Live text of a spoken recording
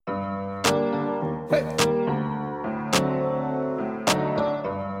Hey,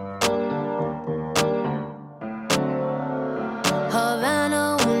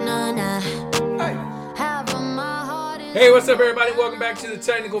 what's up, everybody? Welcome back to the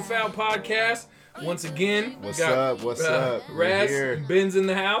Technical Foul Podcast. Once again, What's up? Raz and Ben's in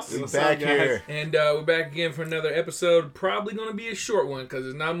the house. We're back here. And we're back again for another episode. Probably going to be a short one because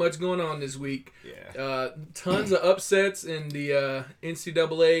there's not much going on this week. Yeah. Tons of upsets in the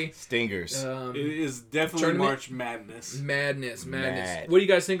NCAA. Stingers. It is definitely tournament? March Madness. Madness. Mad. What do you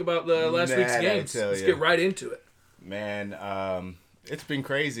guys think about last week's games? Let's get right into it. Man, it's been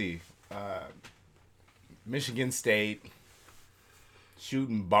crazy. Michigan State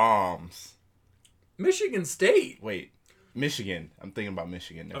shooting bombs. Michigan State? Wait, Michigan. I'm thinking about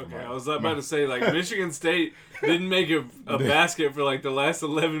Michigan. Never mind. I was about to say, like, Michigan State didn't make a basket for, like, the last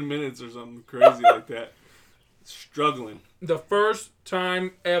 11 minutes or something crazy like that. Struggling. The first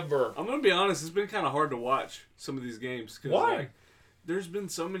time ever. I'm going to be honest, it's been kind of hard to watch some of these games. Why? Like, there's been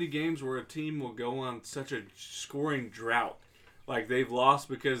so many games where a team will go on such a scoring drought. Like, they've lost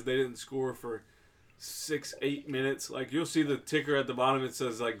because they didn't score for 6-8 minutes. Like, you'll see the ticker at the bottom. It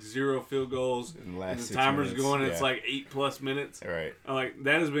says like 0 field goals, and the timer's minutes, going. It's like 8+ minutes. Right. Like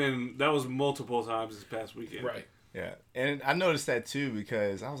that was multiple times this past weekend. Right. Yeah, and I noticed that too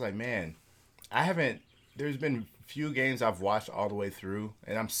because I was like, man, there's been few games I've watched all the way through,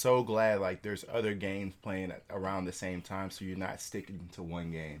 and I'm so glad like there's other games playing around the same time, so you're not sticking to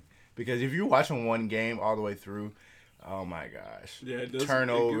one game. Because if you're watching one game all the way through, oh my gosh! Yeah, it does.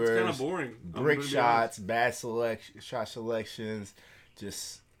 Turnovers, it's kind of boring. Brick shots, bad shot selections,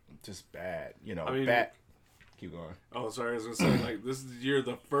 just bad. You know, I mean, bad. Keep going. Oh, sorry. I was gonna say like this is the year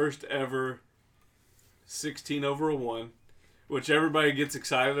the first ever 16 over a 1, which everybody gets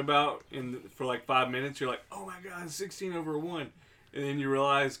excited about. For like 5 minutes, you're like, oh my god, 16 over a 1, and then you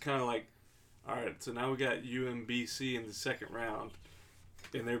realize kind of like, all right, so now we got UMBC in the second round,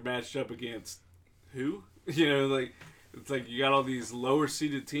 and they're matched up against who? You know, like. It's like you got all these lower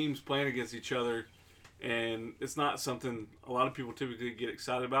seeded teams playing against each other, and it's not something a lot of people typically get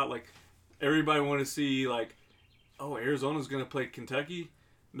excited about. Like, everybody want to see, like, oh, Arizona's going to play Kentucky?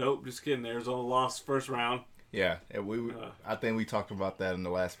 Nope, just kidding. Arizona lost first round. Yeah, and I think we talked about that in the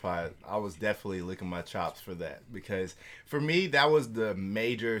last pod. I was definitely licking my chops for that because for me that was the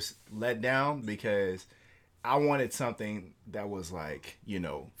major letdown because I wanted something that was like, you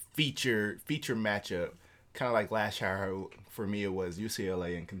know, feature matchup. Kind of like last year, for me, it was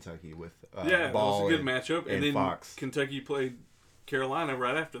UCLA and Kentucky with Ball. Yeah, it was a good matchup. And then Fox. Kentucky played Carolina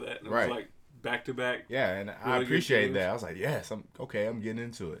right after that. And it was like back-to-back. Yeah, and really I appreciate that. I was like, yes, I'm getting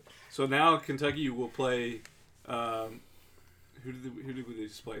into it. So now Kentucky will play who did they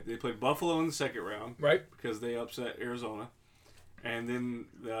just play? They played Buffalo in the second round. Right. Because they upset Arizona. And then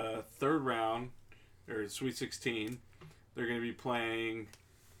the third round, or Sweet 16, they're going to be playing...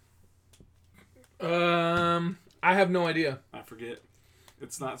 I have no idea. I forget.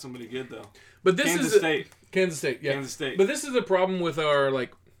 It's not somebody good though. But this Kansas is State. Kansas State, yeah. Kansas State. But this is the problem with our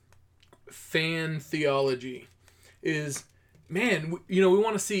like fan theology. Is man, we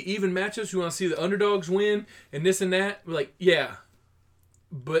want to see even matchups. We want to see the underdogs win and this and that. We're like, yeah,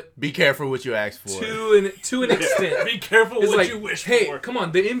 but be careful what you ask for. To an extent, be careful it's what like, you wish for. Hey, come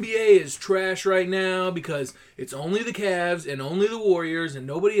on, the NBA is trash right now because it's only the Cavs and only the Warriors and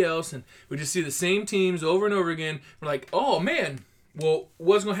nobody else, and we just see the same teams over and over again. We're like, oh man, well,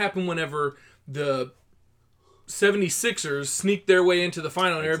 what's gonna happen whenever the 76ers sneak their way into the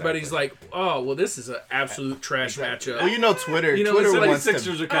final and everybody's like, oh, well, this is an absolute trash matchup. Well, Twitter wants to...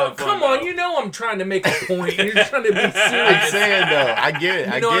 are kind of fun, come on, I'm trying to make a point. You're trying to be serious. I'm saying, though, I get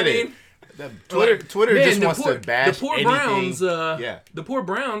it. You know what I mean? Twitter man, just wants to bash the poor anything. Browns, the poor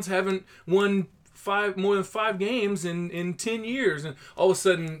Browns haven't won more than 5 games in 10 years, and all of a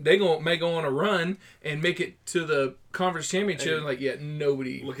sudden they may go on a run and make it to the conference championship. And like, yeah,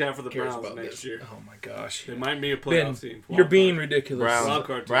 nobody look out for the cares Browns about next this. year. Oh my gosh, they might be a playoff team. You're being ridiculous.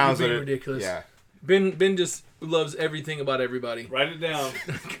 Browns you're being ridiculous. Yeah. Ben just loves everything about everybody. Write it down.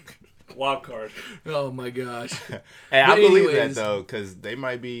 Wild card. Oh my gosh. Hey, I believe that though, because they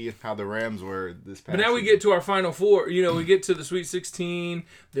might be how the Rams were this past. But now we get to our Final Four. We get to the Sweet 16,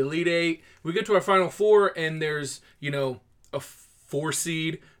 the Elite 8. We get to our Final Four, and there's a 4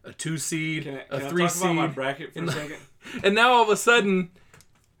 seed, a 2 seed, a 3 seed. Can I talk about my bracket for a second? And now all of a sudden,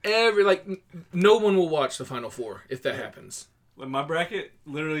 no one will watch the Final Four if that happens. My bracket,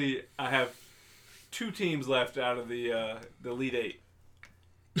 literally, I have 2 teams left out of the Elite 8.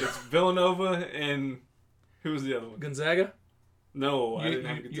 It's Villanova and who was the other one? Gonzaga? No, I didn't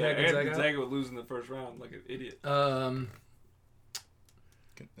have Gonzaga. You had I Gonzaga? had Gonzaga would lose in the first round like an idiot. Who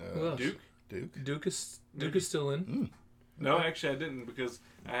else? Duke? Duke is still in. No, actually I didn't because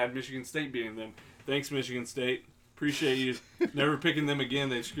I had Michigan State beating them. Thanks, Michigan State. Appreciate you. Never picking them again.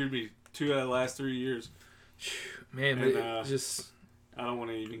 They screwed me 2 out of the last 3 years. Man, And, just I don't want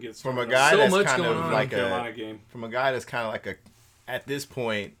to even get from started. a guy So that's much kind going of on. like Carolina game. from a guy that's kind of like at this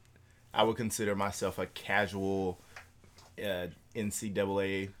point, I would consider myself a casual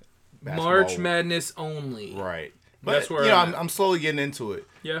NCAA basketball. March Madness only. Right. But That's where I'm slowly getting into it.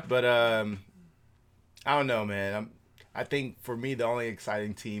 Yeah. But I don't know, man. I think for me the only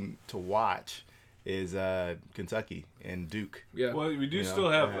exciting team to watch is Kentucky and Duke. Yeah. Well, we do You know, still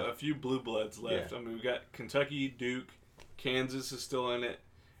have yeah. a few blue bloods left. Yeah. I mean, we got Kentucky, Duke, Kansas is still in it,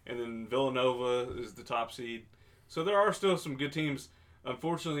 and then Villanova is the top seed. So there are still some good teams.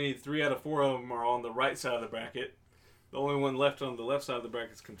 Unfortunately, 3 out of 4 of them are on the right side of the bracket. The only one left on the left side of the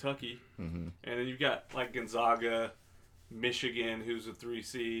bracket is Kentucky. Mm-hmm. And then you've got like Gonzaga, Michigan, who's a 3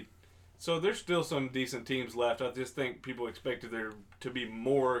 seed. So there's still some decent teams left. I just think people expected there to be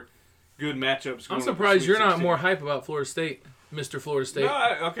more good matchups. I'm going to the surprised Sweet you're not 16. more hype about Florida State, Mr. Florida State.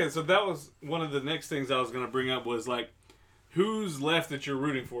 No, okay, so that was one of the next things I was going to bring up was like, who's left that you're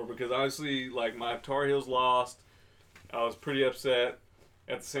rooting for? Because obviously, like, my Tar Heels lost. I was pretty upset.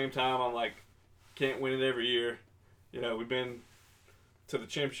 At the same time, I'm like, can't win it every year. You know, we've been to the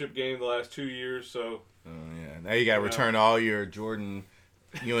championship game the last 2 years, so. Yeah. Now you got to return all your Jordan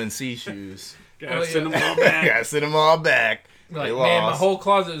UNC shoes. Gotta send them all back. Gotta send them all back. Like, They man, my lost. whole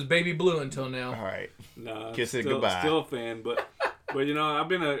closet was baby blue until now. All right. Nah, Kiss it still, goodbye. Still a fan, but you know, I've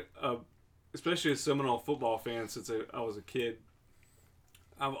been especially a Seminole football fan since I was a kid.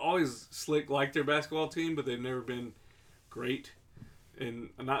 I've always liked their basketball team, but they've never been great. And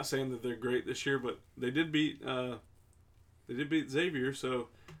I'm not saying that they're great this year, but they did beat Xavier, so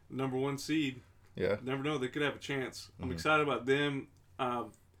number 1 seed. Yeah. Never know, they could have a chance. I'm Mhm. excited about them.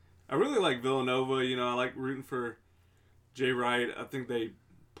 I really like Villanova. You know, I like rooting for Jay Wright. I think they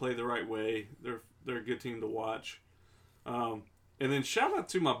play the right way. They're a good team to watch. And then shout out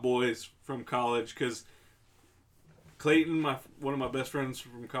to my boys from college because Clayton, one of my best friends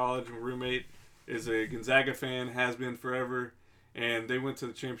from college and roommate, is a Gonzaga fan, has been forever, and they went to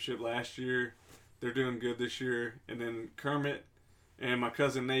the championship last year. They're doing good this year. And then Kermit and my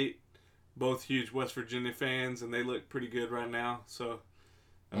cousin Nate, both huge West Virginia fans, and they look pretty good right now. So,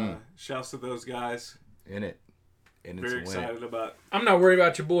 shouts to those guys. In it. And it's Very a win. excited about. I'm not worried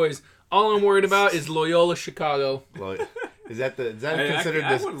about your boys. All I'm worried about is Loyola Chicago. Well, is that I considered would the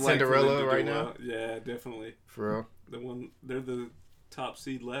like for them Cinderella to do right well. now? Yeah, definitely. For real? They're the top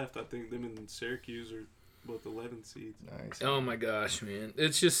seed left. I think them and Syracuse are both 11 seeds. Nice. Oh my gosh, man!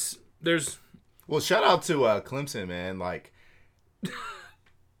 It's just there's. Well, shout out to Clemson, man. Like,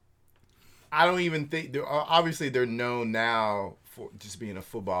 I don't even think obviously they're known now for just being a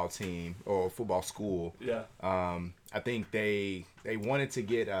football team or a football school. Yeah. I think they wanted to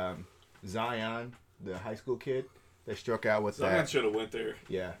get Zion, the high school kid. They struck out with Zion that. should have went there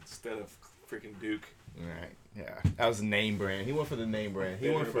Yeah. instead of freaking Duke. Right. Yeah. That was a name brand. He went for the name brand. He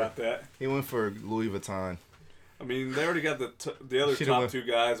Didn't went hear for about that. Louis Vuitton. I mean, they already got the other Should've top went- 2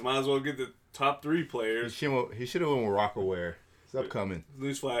 guys. Might as well get the top 3 He players. should have went with Rockaware. It's upcoming.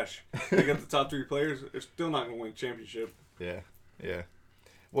 Newsflash. They got the top 3 players. They're still not going to win a championship. Yeah, yeah.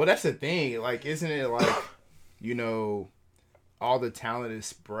 Well, that's the thing. Like, isn't it like, you know, all the talent is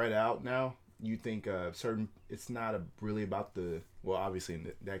spread out now? You think it's not really about well, obviously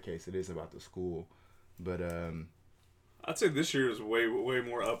in that case it is about the school, but I'd say this year is way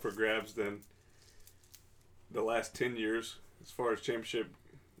more up for grabs than the last 10 years as far as championship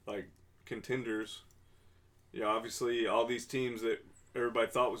like contenders. Yeah, obviously all these teams that everybody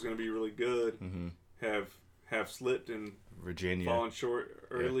thought was going to be really good have slipped and Virginia fallen short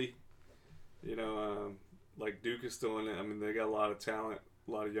early. You know, like Duke is still in it. I mean, they got a lot of talent,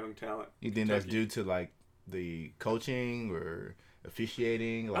 a lot of young talent. You think that's due to like the coaching or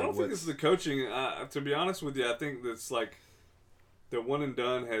officiating? Like, I don't think it's the coaching. To be honest with you, I think that's like the one and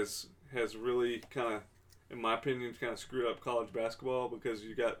done has really kind of, in my opinion, kind of screwed up college basketball because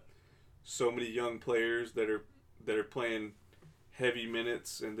you got so many young players that are playing heavy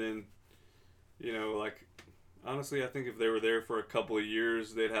minutes, and then you know, like honestly, I think if they were there for a couple of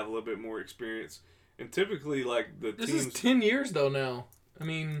years, they'd have a little bit more experience. And typically, like the This teams, is 10 years though now. I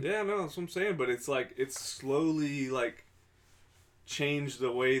mean, yeah, no, that's what I'm saying. But it's like it's slowly like changed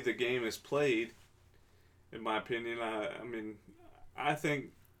the way the game is played. In my opinion, I mean, I think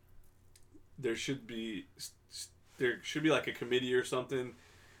there should be like a committee or something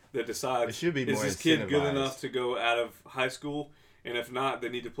that decides It should be is more this kid good incentivized. enough to go out of high school, and if not, they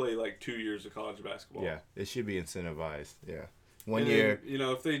need to play like 2 years of college basketball. Yeah, it should be incentivized. Yeah. One and year. then, you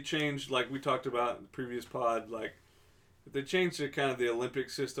know, if they change, like we talked about in the previous pod, like if they change the kind of the Olympic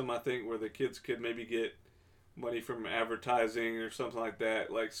system, I think where the kids could maybe get money from advertising or something like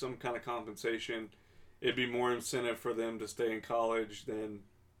that, like some kind of compensation, it'd be more incentive for them to stay in college than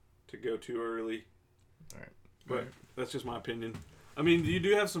to go too early. All right. But that's just my opinion. I mean, you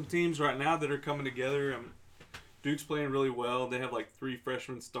do have some teams right now that are coming together. Duke's playing really well. They have like 3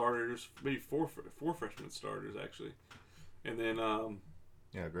 freshman starters, maybe four freshman starters actually, and then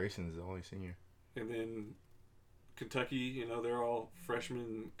Yeah, Grayson's the only senior. And then Kentucky, you know, they're all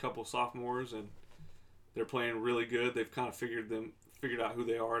freshmen, couple sophomores, and they're playing really good. They've kind of figured out who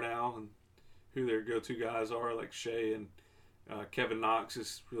they are now and who their go-to guys are, like Shea and Kevin Knox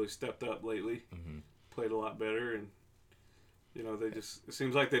has really stepped up lately. Mm-hmm. Played a lot better, and you know, it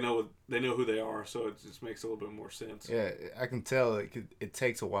seems like they know who they are, so it just makes a little bit more sense. Yeah, I can tell it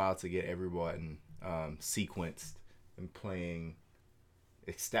takes a while to get everyone sequenced and playing,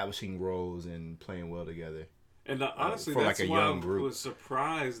 establishing roles and playing well together. And honestly, for that's like a why young group. I was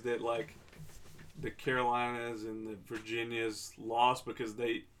surprised that like the Carolinas and the Virginias lost, because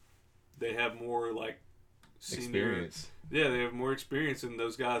they have more like senior Experience. Yeah, they have more experience, and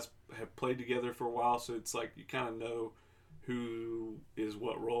those guys have played together for a while, so it's like you kind of know who is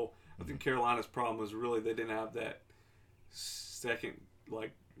what role. I think Carolina's problem was really they didn't have that second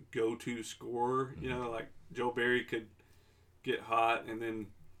like go-to scorer. You know, like Joe Barry could get hot, and then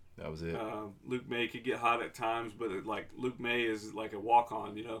That was it. Luke May could get hot at times, but Luke May is like a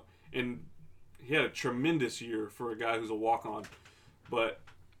walk-on, you know, and he had a tremendous year for a guy who's a walk-on. But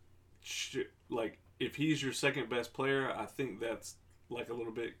like if he's your second best player, I think that's like a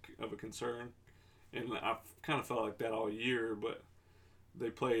little bit of a concern. And I've kind of felt like that all year, but they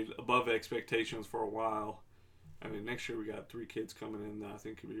played above expectations for a while. I mean, next year we got 3 kids coming in that I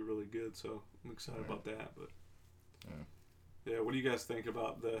think could be really good, so I'm excited about that. But yeah, what do you guys think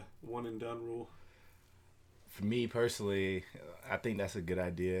about the one and done rule? For me personally, I think that's a good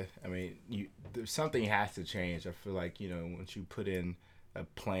idea. I mean, there's something has to change. I feel like, you know, once you put in a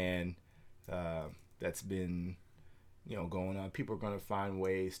plan that's been, you know, going on, people are going to find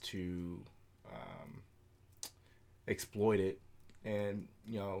ways to exploit it. And,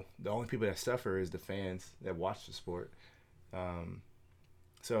 you know, the only people that suffer is the fans that watch the sport.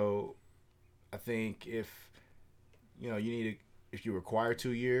 So I think if you require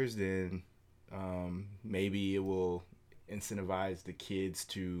 2 years, then maybe it will incentivize the kids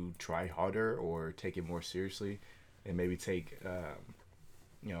to try harder or take it more seriously, and maybe take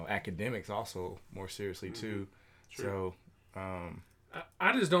academics also more seriously too. Sure. So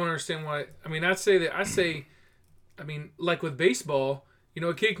I just don't understand why. I mean, I mean, like with baseball, you know,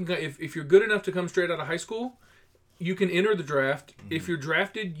 a kid can, if you're good enough to come straight out of high school, you can enter the draft. Mm-hmm. If you're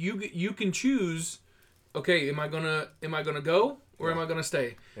drafted, you can choose. Okay, am I gonna go or am I gonna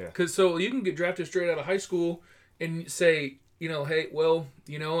stay? Because so you can get drafted straight out of high school and say, you know, hey, well,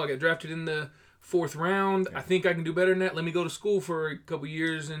 you know, I got drafted in the 4th round. I think I can do better than that. Let me go to school for a couple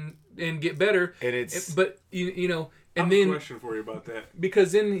years and get better. But you know, and I have then a question for you about that.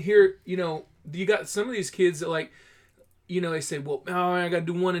 Because then here, you know, you got some of these kids that like, you know, they say, well, oh, I got to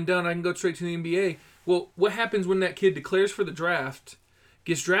do one and done. I can go straight to the NBA. Well, what happens when that kid declares for the draft,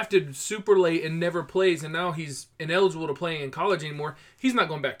 gets drafted super late and never plays, and now he's ineligible to play in college anymore? He's not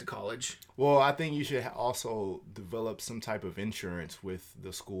going back to college. Well, I think you should also develop some type of insurance with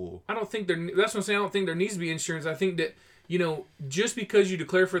the school. I don't think that's what I'm saying. I don't think there needs to be insurance. I think that, you know, just because you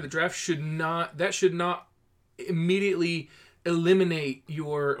declare for the draft should not immediately eliminate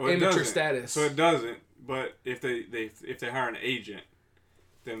your amateur status. So it doesn't. But if they hire an agent,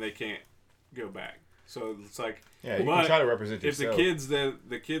 then they can't go back. So it's like, yeah, you can try to represent yourself. If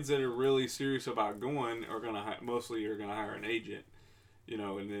the kids that are really serious about going are gonna mostly are gonna hire an agent, you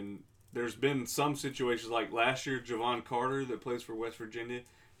know. And then there's been some situations like last year, Javon Carter that plays for West Virginia,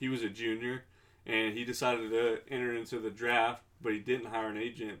 he was a junior and he decided to enter into the draft, but he didn't hire an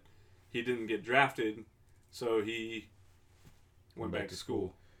agent. He didn't get drafted, so he went back to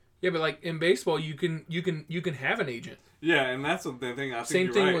school. Yeah, but like in baseball, you can have an agent. Yeah, and that's the thing. I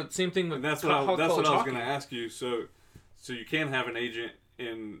think you're right. Same thing with. And that's what I was going to ask you. So you can have an agent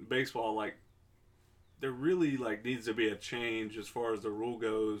in baseball. Like, there really like needs to be a change as far as the rule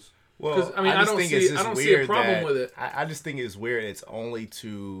goes. Well, I mean, I don't see a problem with it. I just think it's weird. It's only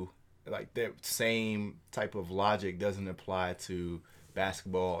to like that same type of logic doesn't apply to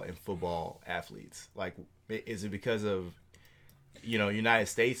basketball and football athletes. Like, is it because of, you know, United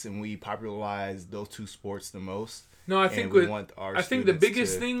States and we popularize those 2 sports the most? No, I think the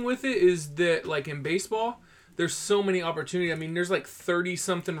biggest thing with it is that like in baseball, there's so many opportunities. I mean, there's like 30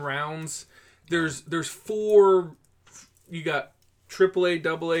 something rounds. There's 4. You got AAA,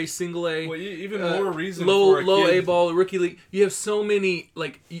 AA, single A. Well, even more reason low for a kid. A ball, rookie league. You have so many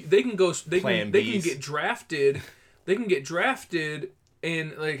they can go. They can get drafted. They can get drafted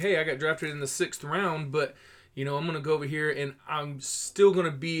and hey, I got drafted in the 6th round, but I'm gonna go over here and I'm still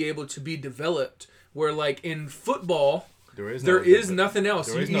gonna be able to be developed. Where in football. There is nothing else.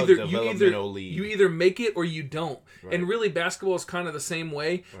 There is no developmental league. You either make it or you don't. Right. And really, basketball is kind of the same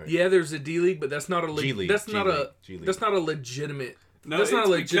way. Right. Yeah, there's a D League, but that's not a legitimate. That's not a legitimate. No, that's not a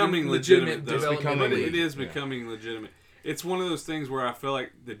legitimate development. It is becoming legitimate. It's one of those things where I feel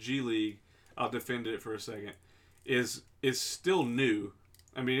like the G League. I'll defend it for a second. Is still new.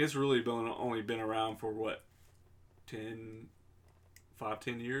 I mean, it's really only been around for what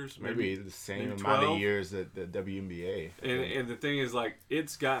 10 years, maybe the same amount of years that the WNBA. And the thing is,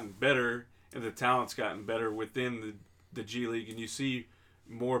 it's gotten better, and the talent's gotten better within the G League, and you see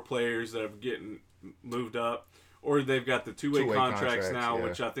more players that are getting moved up, or they've got the two-way contracts now,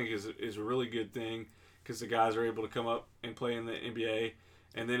 which I think is a really good thing because the guys are able to come up and play in the NBA.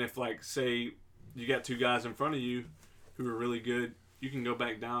 And then if, say, you got 2 guys in front of you who are really good, you can go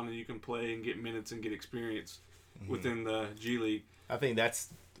back down and you can play and get minutes and get experience within the G League. I think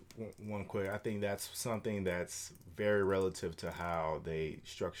that's I think that's something that's very relative to how they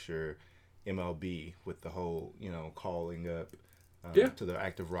structure MLB with the whole, calling up to the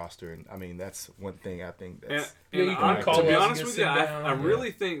active roster. And I mean, that's one thing I think that's. To be honest with you, I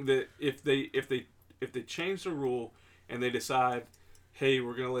really think that if they change the rule and they decide, hey,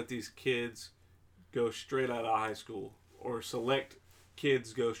 we're going to let these kids go straight out of high school, or select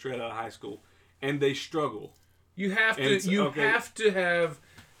kids go straight out of high school, and they struggle. You have to have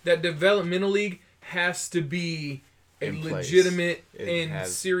that developmental league has to be a legitimate and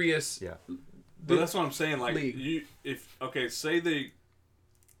serious. Yeah, but that's what I'm saying. League. If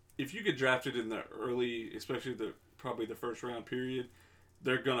you get drafted in the early, especially probably the first round period,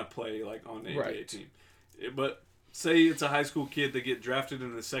 they're gonna play on the NBA team. But say it's a high school kid, they get drafted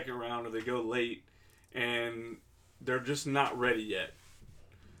in the 2nd round, or they go late, and they're just not ready yet.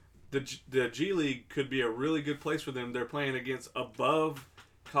 The G League could be a really good place for them. They're playing against above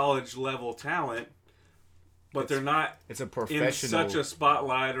college level talent, but they're not. It's a professional in such a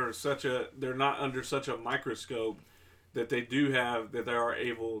spotlight or they're not under such a microscope that they are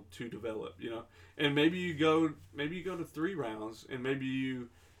able to develop. And maybe you go to 3 rounds, and maybe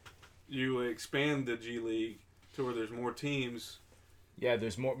you expand the G League to where there's more teams. Yeah,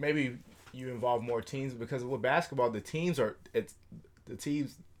 there's more. Maybe you involve more teams, because with basketball, the teams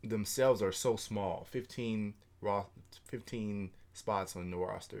themselves are so small. 15 spots on the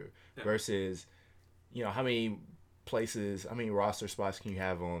roster versus, how many roster spots can you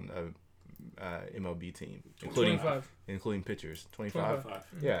have on a MLB team, including pitchers? 25.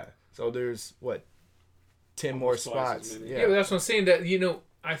 Yeah. So there's 10 more spots. Yeah, but that's what I'm saying. That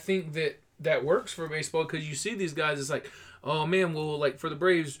I think that works for baseball, because you see these guys. It's like, oh man, well, for the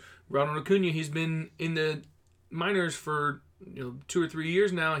Braves, Ronald Acuna, he's been in the minors for 2 or 3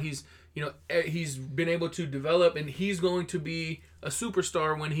 years now. He's been able to develop, and he's going to be a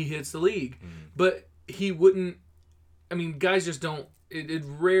superstar when he hits the league. But he wouldn't. I mean, guys just don't. It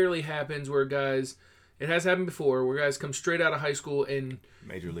rarely happens where guys. It has happened before where guys come straight out of high school and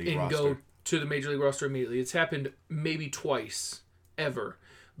major league roster. Go to the major league roster immediately. It's happened maybe twice ever,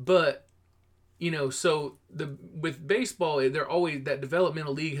 but. So with baseball, that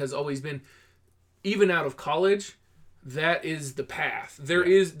developmental league has always been, even out of college, that is the path.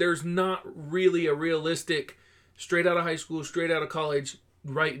 There's not really a realistic straight out of high school, straight out of college,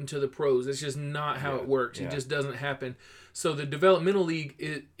 right into the pros. It's just not how it works. It just doesn't happen. So the developmental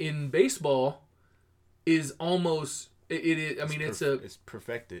league in baseball is almost it's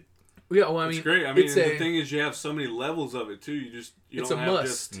perfected. Yeah, well, it's great. I mean, the thing is, you have so many levels of it too. You don't have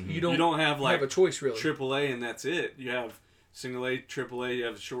must. You don't have have a choice really. AAA and that's it. You have single A, AAA. You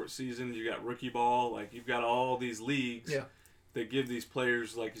have a short season. You got rookie ball. You've got all these leagues that give these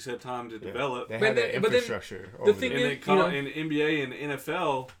players, like you said, time to develop. They have that infrastructure. The thing is, in NBA and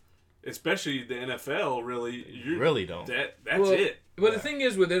NFL, especially the NFL, really, you really don't. That's it. But the thing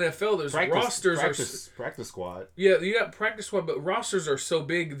is, with NFL, there's practice squad. Yeah, you got practice squad, but rosters are so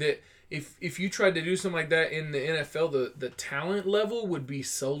big that if you tried to do something like that in the NFL, the talent level would be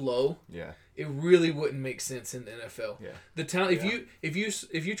so low. Yeah. It really wouldn't make sense in the NFL. Yeah. The talent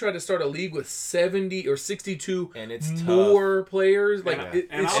if you try to start a league with 70 or 62 and it's more players,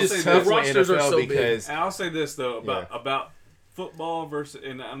 it's just the rosters are so big. And I'll say this though about football versus,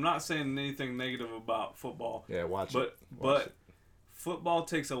 and I'm not saying anything negative about football. Yeah, watch it. But football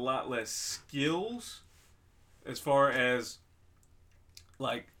takes a lot less skills as far as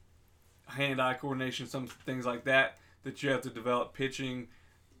hand-eye coordination, some things like that that you have to develop pitching,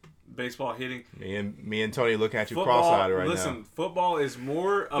 baseball hitting. Me and Tony looking at you Football, cross-eyed right now. listen, football is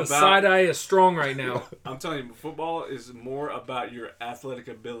more The about. side eye is strong right now. I'm telling you, football is more about your athletic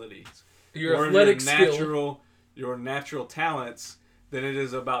abilities, Your more of athletic your natural talents, than it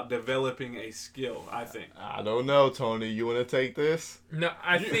is about developing a skill. I think. I don't know, Tony. You want to take this? No,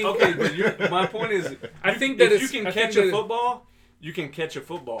 I think. Okay, but my point is, I think that if it's, you can I catch think a that football, you can catch a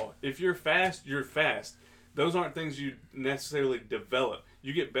football. If you're fast, you're fast. Those aren't things you necessarily develop.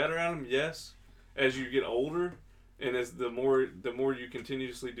 You get better at them, yes, as you get older, and as the more you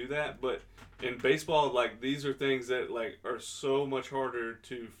continuously do that. But in baseball, like, these are things that like are so much harder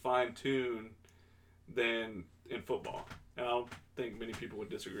to fine tune than in football. And I don't think many people would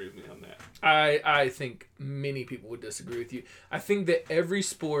disagree with me on that. I think many people would disagree with you. I think that every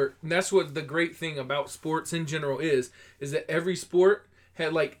sport, and that's what the great thing about sports in general is that every sport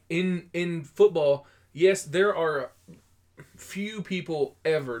had, like, in football, yes, there are few people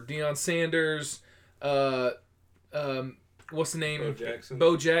ever, Deion Sanders, what's the name?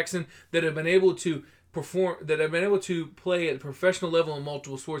 Bo Jackson, that have been able to perform, that have been able to play at a professional level in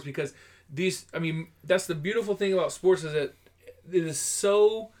multiple sports, because that's the beautiful thing about sports, is that it is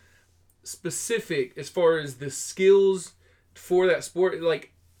so specific as far as the skills for that sport.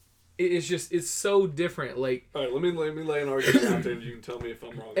 Like, it's so different. Like, all right, let me lay an argument out there, and you can tell me if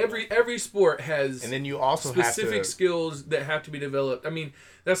I'm wrong. Every sport has, and then you also specific have to, skills that have to be developed. I mean,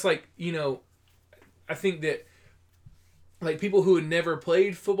 that's like, I think that, like, people who had never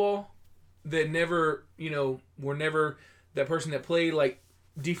played football, that never, were never that person that played, like,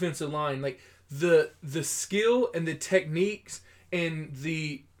 defensive line, like the skill and the techniques and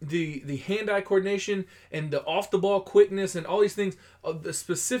the hand-eye coordination and the off-the-ball quickness and all these things, the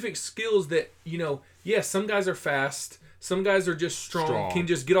specific skills that, yes, some guys are fast, some guys are just strong. Can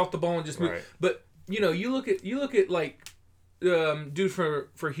just get off the ball and just move. Right. But you look at like dude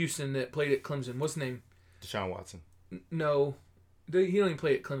for Houston that played at Clemson. What's his name? Deshaun Watson. No, he don't even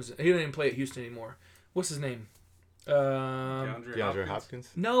play at Clemson. He don't even play at Houston anymore. What's his name? DeAndre Hopkins?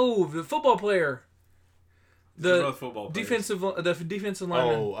 No, the football player. The defensive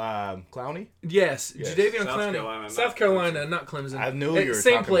lineman. Oh, Clowney? Yes. Jadeveon Clowney. South Carolina, not Clemson. I knew you were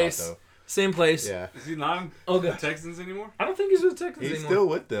talking about, though. Same place. Yeah. Is he not with the Texans anymore? I don't think he's with the Texans anymore. He's still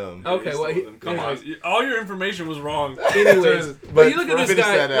with them. Okay, well, come on. All your information was wrong. Anyways, but you look at this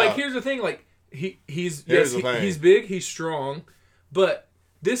guy. Like, here's the thing. Like, he's big, he's strong, but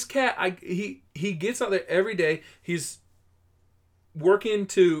this cat, he gets out there every day. He's working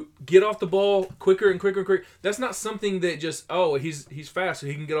to get off the ball quicker and quicker and quicker. That's not something that just, he's fast so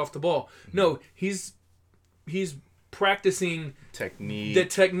he can get off the ball. No, he's practicing the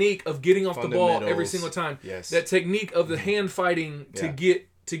technique of getting off the ball every single time. Yes. That technique of the hand fighting to get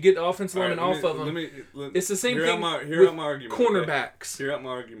the offensive lineman off of him. It's the same thing with cornerbacks. Hear out my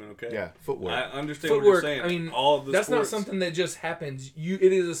argument, okay? Yeah, footwork. I understand what you're saying. I mean, all of the that's sports, not something that just happens.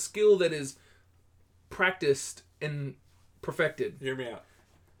 It is a skill that is practiced and perfected. Hear me out.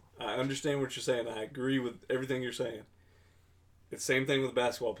 I understand what you're saying. I agree with everything you're saying. It's the same thing with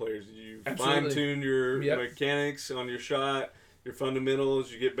basketball players. You fine-tune your mechanics on your shot, your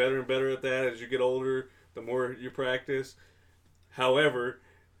fundamentals. You get better and better at that as you get older, the more you practice. However,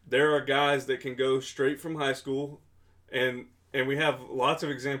 there are guys that can go straight from high school, and we have lots of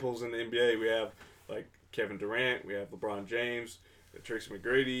examples in the NBA. We have, like, Kevin Durant. We have LeBron James, Tracy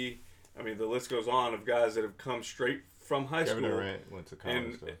McGrady. I mean, the list goes on of guys that have come straight from high school. Kevin Durant went to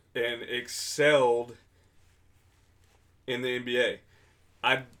college, and excelled in the NBA.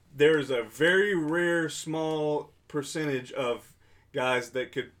 There's a very rare, small percentage of guys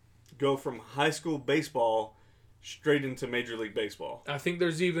that could go from high school baseball straight into Major League Baseball. I think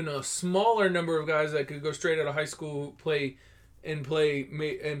there's even a smaller number of guys that could go straight out of high school, play in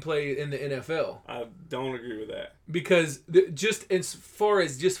the NFL. I don't agree with that. Because just as far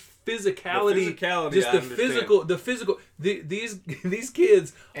as just physicality, just the physical, these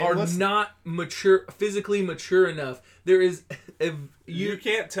kids are not physically mature enough. There is you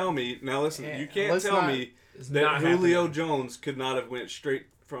can't tell me now. Listen, you can't tell me that Julio Jones could not have went straight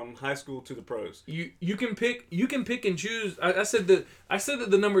from high school to the pros. You can pick and choose. I said that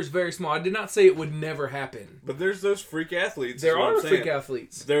the number is very small. I did not say it would never happen. But there's those freak athletes. There are freak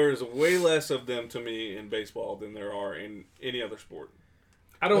athletes. There's way less of them to me in baseball than there are in any other sport.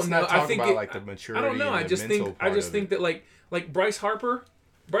 I don't know. I think about like the maturity. I don't know. I just think that like Bryce Harper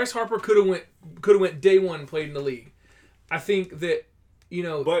could have went day one and played in the league. I think that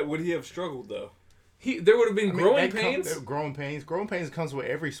But would he have struggled though? There would have been growing pains. Growing pains comes with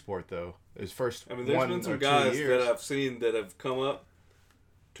every sport, though. There's there's been some guys that I've seen that have come up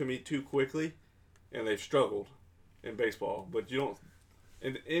to me too quickly, and they've struggled. in baseball, but you don't.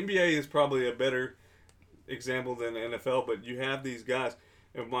 And the NBA is probably a better example than the NFL, but you have these guys.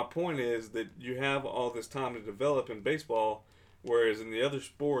 And my point is that you have all this time to develop in baseball, whereas in the other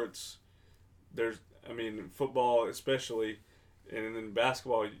sports, football especially, and in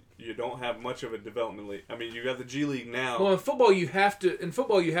basketball, you don't have much of a development league. I mean, you got the G League now. Well, in football, you have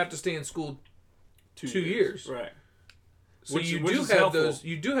to stay in school 2 years. Right. So you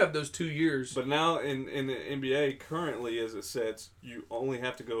do have those 2 years. But now in the NBA, currently as it sets, you only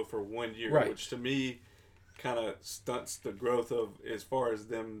have to go for 1 year, right. Which to me kind of stunts the growth of as far as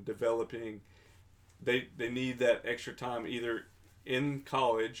them developing. They need that extra time either in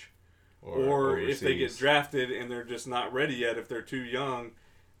college or if they get drafted and they're just not ready yet. If they're too young,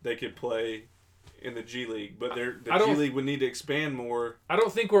 they could play in the G League. But the G League would need to expand more. I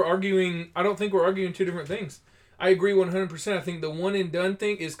don't think we're arguing two different things. I agree 100%. I think the one and done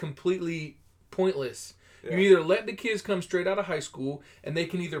thing is completely pointless. Yeah. You either let the kids come straight out of high school and they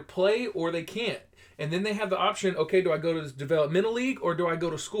can either play or they can't. And then they have the option, okay, do I go to the developmental league or do I go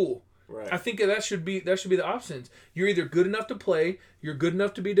to school? Right. I think that should be the options. You're either good enough to play, you're good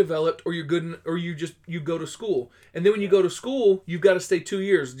enough to be developed, or you go to school. And then when you go to school, you've got to stay 2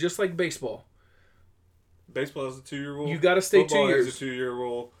 years, just like baseball. Baseball has a 2-year rule. You got to stay Football 2 years. Has a 2-year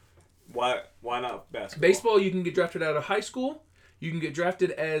rule. Why not basketball? Baseball, you can get drafted out of high school. You can get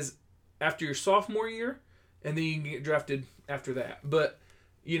drafted after your sophomore year, and then you can get drafted after that. But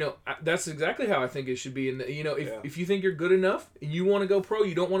that's exactly how I think it should be. And if you think you're good enough and you want to go pro,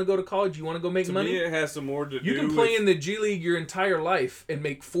 you don't want to go to college, you want to go make money. To me, it has some more to do. You can play in the G League your entire life and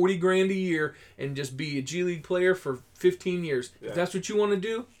make $40,000 a year and just be a G League player for 15 years. Yeah. If that's what you want to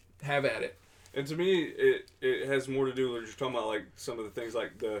do, have at it. And to me, it has more to do with just talking about like some of the things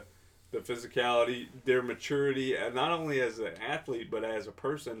like the physicality, their maturity, and not only as an athlete but as a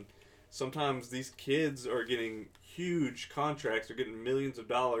person. Sometimes these kids are getting huge contracts. They're getting millions of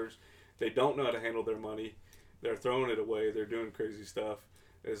dollars. They don't know how to handle their money. They're throwing it away. They're doing crazy stuff.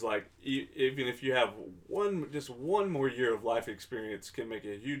 It's like even if you have just one more year of life experience can make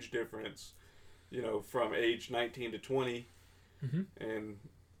a huge difference. From age 19 to 20, mm-hmm. And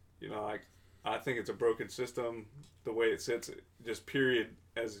I think it's a broken system the way it sits. Just period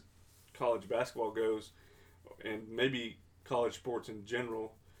as college basketball goes, and maybe college sports in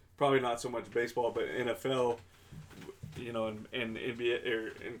general. Probably not so much baseball, but NFL, and NBA or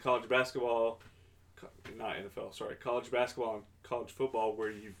in college basketball, not NFL, sorry, college basketball and college football,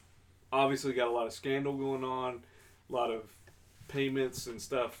 where you've obviously got a lot of scandal going on, a lot of payments and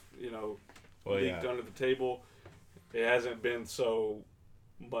stuff, leaked under the table. It hasn't been so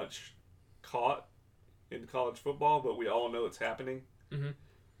much caught in college football, but we all know it's happening. Mm-hmm.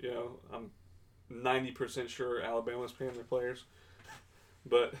 I'm 90% sure Alabama's paying their players.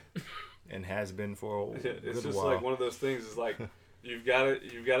 But and has been for a good while. It's just like one of those things. Is like you've got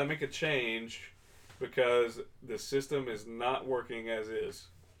to make a change because the system is not working as is.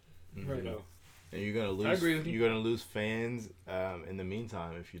 Right. And you're gonna lose. I agree with you. You're gonna lose fans in the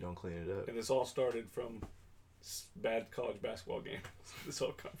meantime if you don't clean it up. And this all started from bad college basketball games. This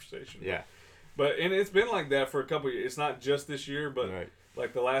whole conversation. Yeah. And it's been like that for a couple of years. It's not just this year, but right.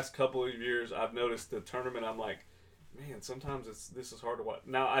 Like the last couple of years, I've noticed the tournament. I'm like, man, sometimes this is hard to watch.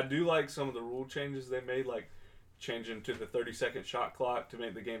 Now, I do like some of the rule changes they made, like changing to the 30-second shot clock to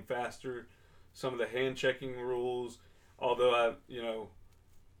make the game faster. Some of the hand-checking rules, although I,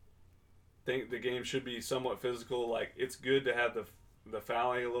 think the game should be somewhat physical. Like, it's good to have the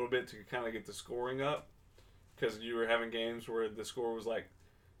fouling a little bit to kind of get the scoring up, because you were having games where the score was like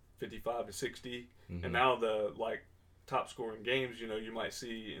 55-60, mm-hmm. and now the top scoring games, you might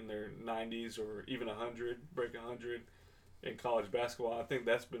see in their 90s or even 100, break 100 in college basketball. I think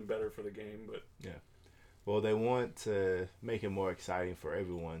that's been better for the game, but yeah. Well, they want to make it more exciting for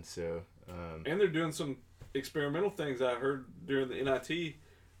everyone, so and they're doing some experimental things. I heard during the NIT,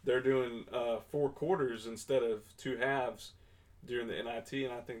 they're doing 4 quarters instead of 2 halves during the NIT,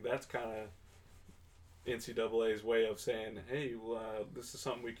 and I think that's kind of NCAA's way of saying, hey, this is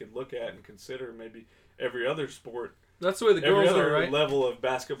something we could look at and consider. Maybe every other sport. That's the way the girls are, right? Level of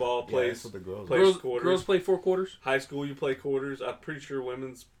basketball plays. That's what the girls quarters. Girls play 4 quarters. High school, you play quarters. I'm pretty sure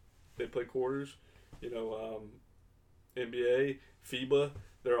they play quarters. NBA, FIBA,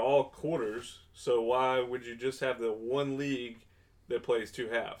 they're all quarters. So why would you just have the one league that plays 2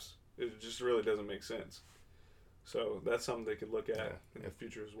 halves? It just really doesn't make sense. So that's something they could look at in the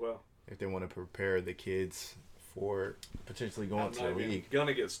future as well. If they want to prepare the kids for potentially going to the league. Going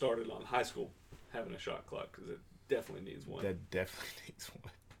to get started on high school having a shot clock because it definitely needs one. That definitely needs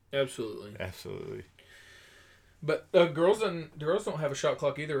one. Absolutely. But girls don't have a shot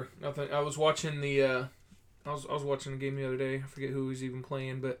clock either. I was watching the I was watching the game the other day. I forget who was even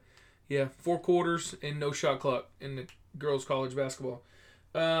playing, but yeah, 4 quarters and no shot clock in the girls' college basketball.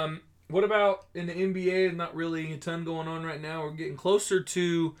 What about in the NBA? Not really a ton going on right now. We're getting closer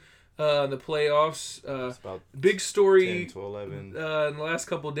to the playoffs. It's about Big story 10 to 11. in the last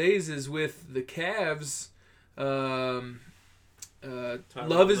couple of days is with the Cavs. Love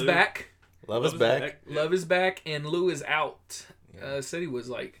is back. Love is back. Yeah. Love is back, and Lou is out. Said he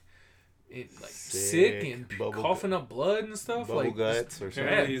was sick and coughing up blood and stuff. Bubble guts or something.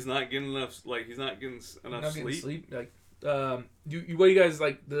 Apparently he's not getting enough. He's not getting enough Not getting sleep. sleep. Like, what do you guys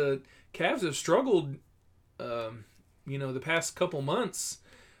like? The Cavs have struggled, the past couple months.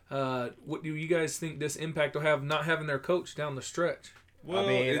 What do you guys think this impact will have not having their coach down the stretch? Well, I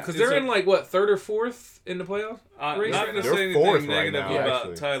mean, Because they're in third or fourth in the playoff race not right to now? say They're fourth anything right negative now, about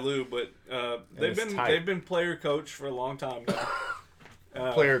actually. Ty Lue, but it's tight. they've been player coach for a long time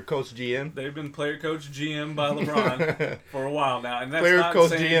now. Player, coach, GM. They've been player coach GM by LeBron for a while now, and that's Player, not coach,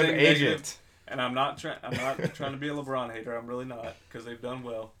 saying GM, anything agent. negative. And I'm not trying to be a LeBron hater. I'm really not, because they've done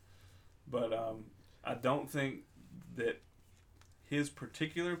well. But I don't think that his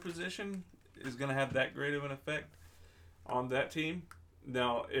particular position is going to have that great of an effect on that team.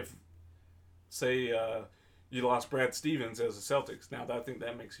 Now, if say you lost Brad Stevens as the Celtics, now I think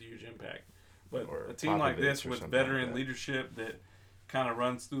that makes a huge impact. But Or a team like Popovich this or with something like veteran that. leadership that kind of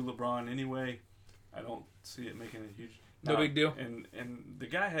runs through LeBron anyway, I don't see it making a huge. No big deal. And the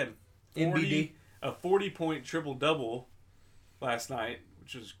guy had NBD. a 40-point triple-double last night,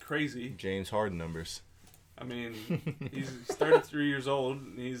 which is crazy. James Harden numbers. I mean, he's 33 years old,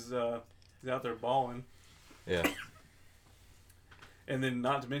 and he's out there balling. Yeah. And then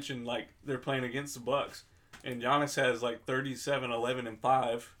not to mention, they're playing against the Bucks, and Giannis has 37, 11, and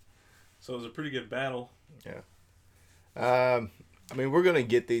 5. So it was a pretty good battle. I mean, we're going to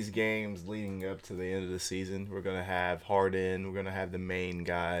get these games leading up to the end of the season. We're going to have Harden. We're going to have the main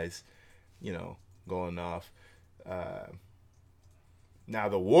guys, going off. Now,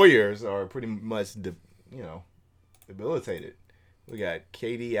 the Warriors are pretty much, debilitated. We got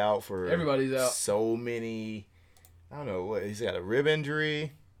KD out for Everybody's out. so many, I don't know, he's got a rib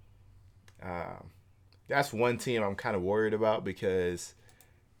injury. That's one team I'm kind of worried about because,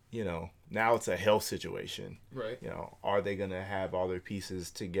 now it's a health situation. Right. Are they going to have all their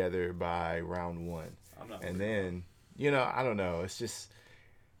pieces together by round 1? I'm not. And then, I don't know. It's just,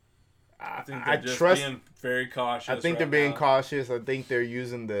 I think they're just trust. being very cautious. I think right they're being now. cautious. I think they're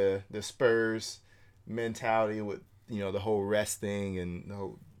using the Spurs mentality with the whole rest thing and the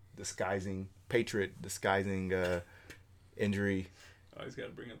whole disguising injury Oh, he's got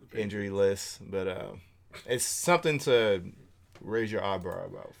to bring up the picture. injury list. But it's something to raise your eyebrow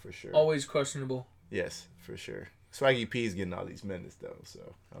about for sure. Always questionable. Yes, for sure. Swaggy P's getting all these minutes though, so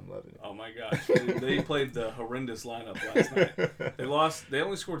I'm loving it. Oh my gosh, they played the horrendous lineup last night. They lost. They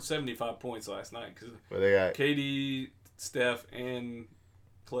only scored 75 points last night because But they got KD, Steph, and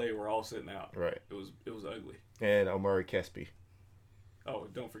Clay were all sitting out. right. It was ugly. And Omari Kespi. Oh,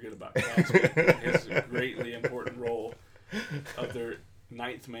 don't forget about Cosby. His greatly important role of their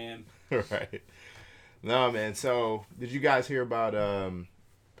 9th man. Right. No, man. So, did you guys hear about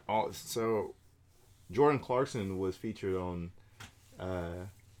so Jordan Clarkson was featured on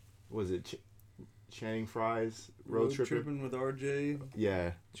was it Channing Frye's Road Tripper? Tripping with RJ.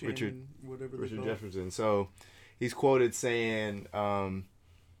 Yeah, Channing, whatever they Richard call it. Jefferson. So, he's quoted saying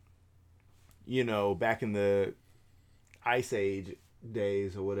back in the Ice Age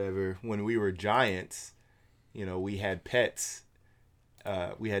days or whatever, when we were giants, we had pets.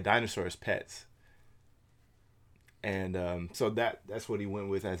 We had dinosaurs pets. And so that's what he went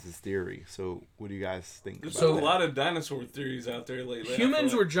with as his theory. So what do you guys think There's about a that? lot of dinosaur theories out there lately.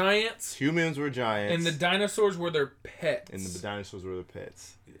 Humans were giants, Humans were giants. and the dinosaurs were their pets. and the dinosaurs were the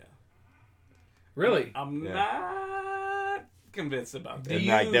pets. Yeah. Really? I'm Yeah. not convinced about that. Do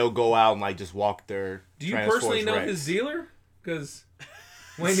And you- they'll go out and just walk their Do you Tyrannosaurus personally know Rex. his dealer? Because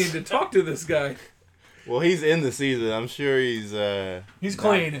we need to talk to this guy. Well, he's in the season. I'm sure he's He's not-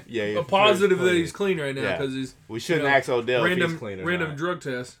 clean. Yeah, A I'm sure positive that clean. he's clean right now Yeah. because he's We shouldn't you know, ask Odell if he's clean or random not. drug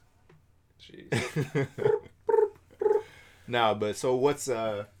test. Jeez. No, but so what's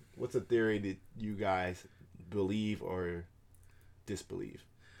a theory that you guys believe or disbelieve?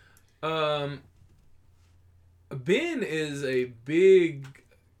 Ben is a big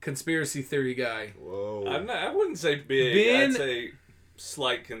conspiracy theory guy. Whoa. I wouldn't say big. Ben- I'd say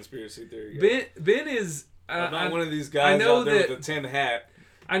slight conspiracy theory. guy. Ben is. I'm not one of these I guys know out there that- with a tin hat.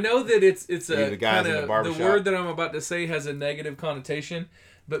 I know that it's You a the guys kind in the of the barbershop? word that I'm about to say has a negative connotation,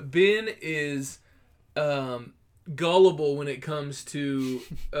 but Ben is gullible when it comes to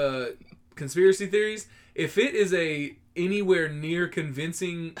conspiracy theories, if it is a anywhere near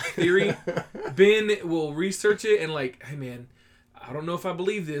convincing theory, Ben will research it and like, hey man, I don't know if I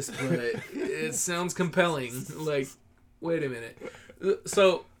believe this, but it sounds compelling. Like, wait a minute.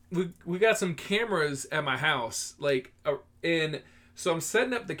 So we got some cameras at my house, like, and so I'm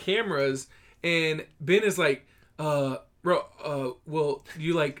setting up the cameras, and Ben is like, bro, will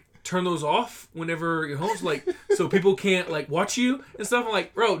you like turn those off whenever you're home, so, like, so people can't like watch you and stuff? I'm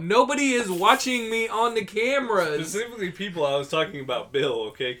like, bro, nobody is watching me on the cameras. Specifically, people, I was talking about Bill,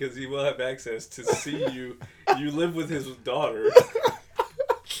 okay, because he will have access to see you. You live with his daughter.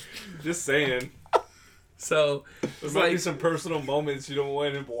 Just saying. So there might be some personal moments you don't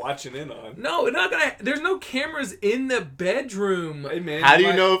want him watching in on. No, we're not gonna. There's no cameras in the bedroom. Hey man, how do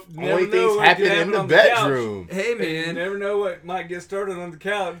you know if only things happen in the bedroom? Hey man, you never know what might get started on the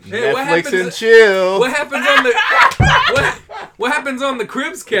couch. Hey, Netflix and chill. What happens on the what happens on the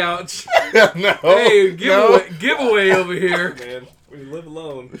Cribs couch? No. Hey, giveaway over here. Hey, man, we live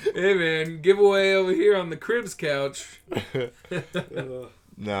alone. Hey man, giveaway over here on the Cribs couch.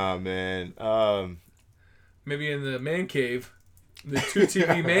 Nah, man. Maybe in the man cave, the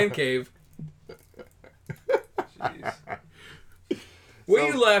 2TV man cave. Jeez. What are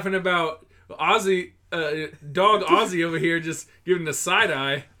you laughing about? Ozzy, dog Ozzy over here just giving the side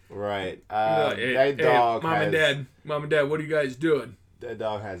eye. Right. That dog. Mom and dad, what are you guys doing? That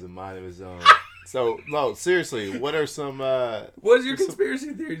dog has a mind of his own. So, no, seriously, what are some... What's your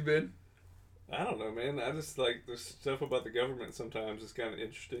conspiracy theories, Ben? I don't know, man. I just like, there's stuff about the government sometimes that's kind of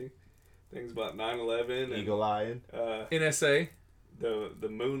interesting. Things about 9/11. Eagle Eye. NSA. The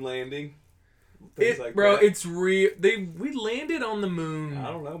moon landing. Bro, it's real. We landed on the moon. I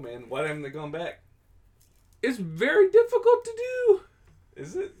don't know, man. Why haven't they gone back? It's very difficult to do.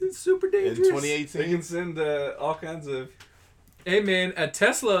 Is it? It's super dangerous. In 2018? They can send all kinds of... Hey, man,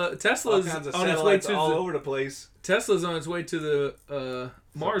 Tesla's on its way to all over the place. Tesla's on its way to the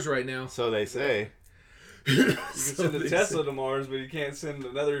Mars right now. So they say. You can send a Tesla to Mars, but you can't send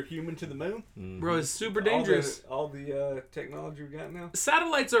another human to the moon? Mm-hmm. Bro, it's super dangerous. All the technology we got now?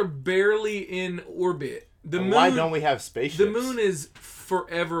 Satellites are barely in orbit. Why don't we have spaceships? The moon is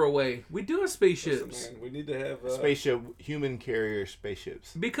forever away. We do have spaceships. Listen, man, we need to have... spaceship, human carrier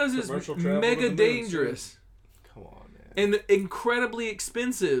spaceships. Because it's mega dangerous. Come on, man. And incredibly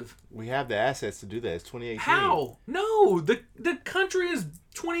expensive. We have the assets to do that. It's 2018. How? No, the country is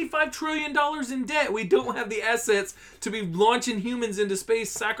 $25 trillion in debt. We don't have the assets to be launching humans into space,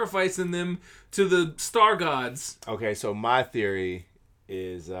 sacrificing them to the star gods. Okay, so my theory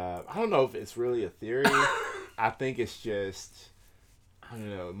is, I don't know if it's really a theory. I think it's just, I don't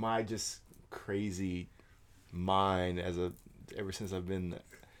know, my just crazy mind ever since I've been,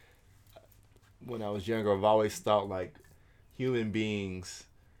 when I was younger, I've always thought like human beings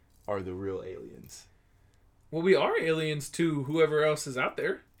are the real aliens. Well, we are aliens to whoever else is out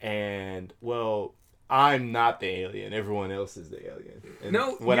there. And, well, I'm not the alien. Everyone else is the alien. And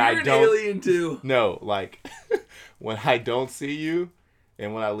no, you're an alien too. No, like, when I don't see you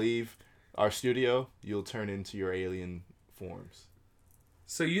and when I leave our studio, you'll turn into your alien forms.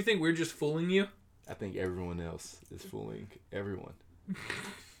 So you think we're just fooling you? I think everyone else is fooling everyone.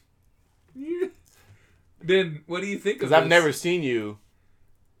 Ben, what do you think of this? Because I've never seen you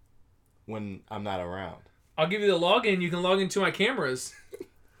when I'm not around. I'll give you the login. You can log into my cameras.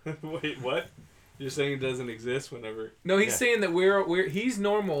 Wait, what? You're saying it doesn't exist whenever... No, he's saying that he's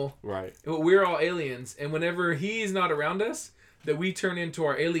normal. Right. But we're all aliens. And whenever he's not around us, that we turn into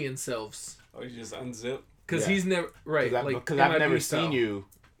our alien selves. Oh, you just unzip? Because he's never... Right. Because I've never seen you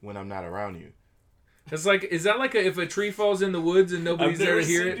when I'm not around you. It's like, is that like if a tree falls in the woods and nobody's there to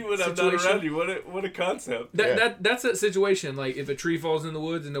hear it? I've never seen you when I'm not around you. What a concept. That's a situation. Like if a tree falls in the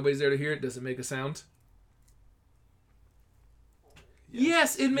woods and nobody's there to hear it, does it make a sound?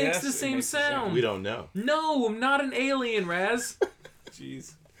 Yes, it makes the same sound. We don't know. No, I'm not an alien, Raz.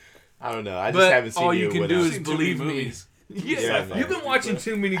 Jeez. I don't know. I just haven't seen you. All you can do is believe me. Yeah, you've been watching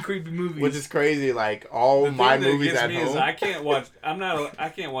too many creepy movies. Which is crazy. Like all my movies at home. I can't watch. I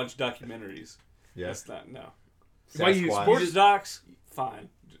can't watch documentaries. Yeah. That's not Sports docs, fine,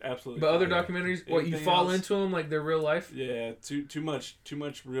 absolutely. But other documentaries, you fall into them like they're real life. Yeah, too much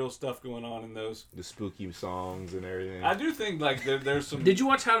real stuff going on in those. The spooky songs and everything. I do think like there's some. Did you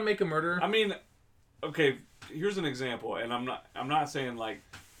watch How to Make a Murderer? I mean, okay, here's an example, and I'm not saying like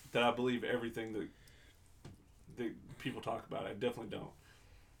that I believe everything that people talk about. I definitely don't.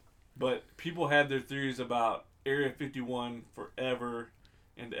 But people had their theories about Area 51 forever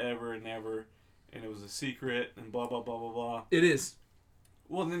and ever and ever. And it was a secret, and blah, blah, blah, blah, blah. It is.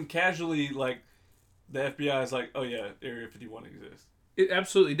 Well, and then casually, like, the FBI is like, oh, yeah, Area 51 exists. It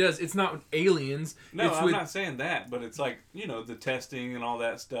absolutely does. It's not aliens. No, it's I'm not saying that, but it's like, the testing and all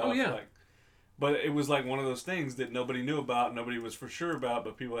that stuff. Oh, yeah. Like, but it was like one of those things that nobody knew about, nobody was for sure about,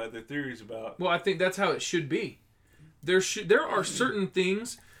 but people had their theories about. Well, I think that's how it should be. There are certain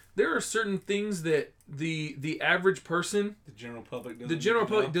things. There are certain things that the average person, The general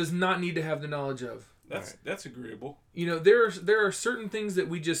public does not need to have the knowledge of. That's agreeable. There are certain things that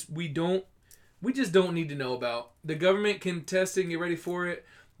we just don't need to know about. The government can test it and get ready for it.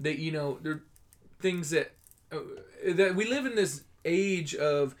 That there are things that we live in this age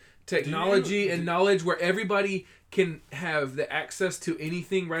of technology and knowledge where everybody can have the access to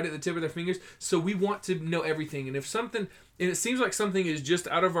anything right at the tip of their fingers. So we want to know everything. And if something, and it seems like something is just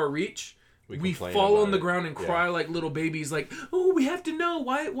out of our reach, we fall on the ground and cry like little babies, like, oh, we have to know.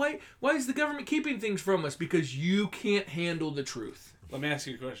 Why is the government keeping things from us? Because you can't handle the truth. Let me ask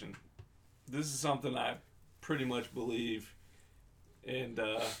you a question. This is something I pretty much believe, and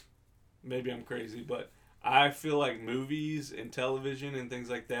maybe I'm crazy, but I feel like movies and television and things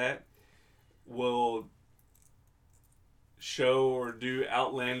like that will show or do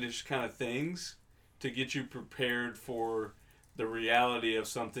outlandish kind of things to get you prepared for the reality of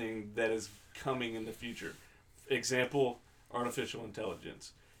something that is coming in the future. Example, artificial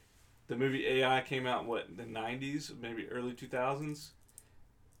intelligence. The movie AI came out in the 90s, maybe early 2000s,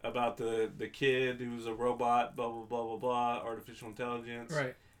 about the kid who was a robot, blah blah blah blah blah, artificial intelligence.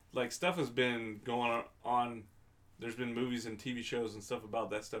 Right. Like, stuff has been going on. There's been movies and TV shows and stuff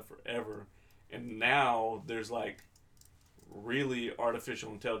about that stuff forever, and now there's like really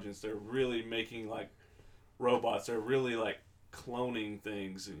artificial intelligence. They're really making like robots. They're really like cloning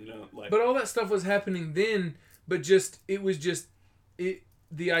things, and like. But all that stuff was happening then. But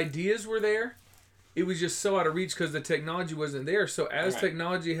the ideas were there. It was just so out of reach because the technology wasn't there. So as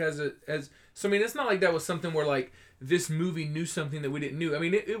technology so I mean, it's not like that was something where like this movie knew something that we didn't know. I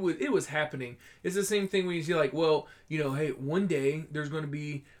mean, it was happening. It's the same thing when you see like, well, hey, one day there's going to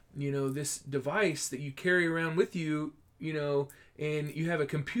be, this device that you carry around with you, and you have a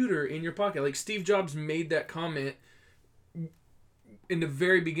computer in your pocket. Like Steve Jobs made that comment in the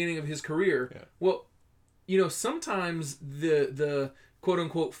very beginning of his career. Yeah. Well, sometimes the quote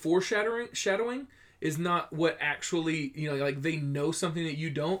unquote foreshadowing is not what actually, like they know something that you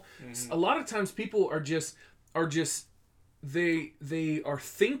don't. Mm-hmm. A lot of times people are just they are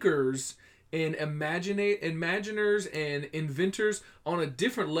thinkers and imaginers and inventors on a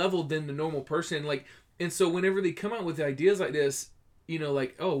different level than the normal person. Like, and so whenever they come out with ideas like this,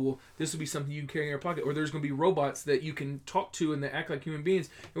 like, oh, well, this will be something you can carry in your pocket, or there's going to be robots that you can talk to and that act like human beings.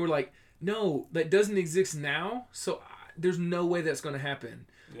 And we're like, no, that doesn't exist now. So there's no way that's going to happen.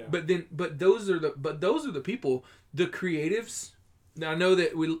 Yeah. But those are the people, the creatives. Now I know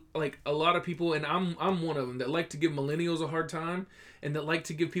that we like a lot of people, and I'm one of them that like to give millennials a hard time, and that like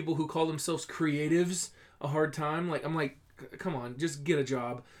to give people who call themselves creatives a hard time. Like I'm like, come on, just get a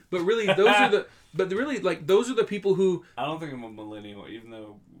job. But really, those are the people who. I don't think I'm a millennial, even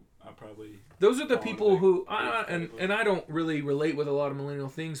though I probably. Those are the people who and I don't really relate with a lot of millennial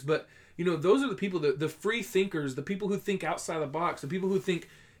things, but those are the people, the free thinkers, the people who think outside the box, the people who think,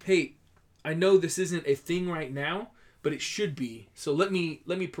 hey, I know this isn't a thing right now, but it should be. So let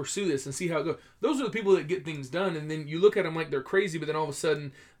me pursue this and see how it goes. Those are the people that get things done, and then you look at them like they're crazy, but then all of a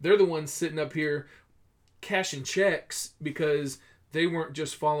sudden they're the ones sitting up here cashing checks because they weren't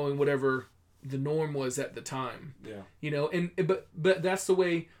just following whatever the norm was at the time. Yeah. But that's the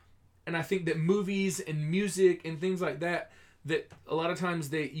way, and I think that movies and music and things like that a lot of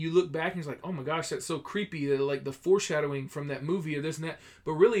times you look back and it's like, oh my gosh, that's so creepy, that like the foreshadowing from that movie or this and that.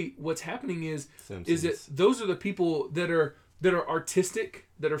 But really what's happening is that those are the people that are artistic,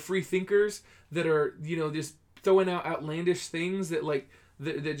 that are free thinkers, that are, just throwing out outlandish things that like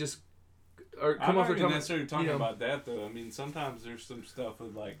that just are come off their tongue. I'm not necessarily talking about that though. I mean, sometimes there's some stuff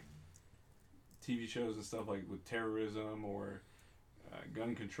with like TV shows and stuff like with terrorism or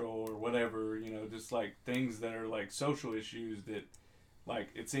gun control or whatever, just like things that are like social issues that like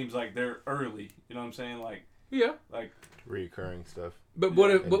it seems like they're early, you know what I'm saying? Like, yeah, like recurring stuff. But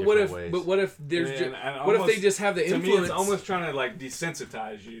what if there's if they just have the influence? To me, it's almost trying to like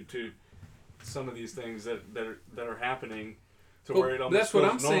desensitize you to some of these things that are happening to where it almost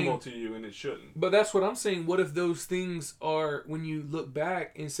feels normal to you, and it shouldn't. But that's what I'm saying. What if those things are, when you look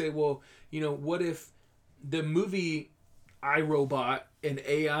back and say, well, what if the movie iRobot and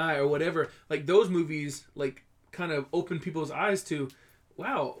AI or whatever, like those movies, like kind of open people's eyes to,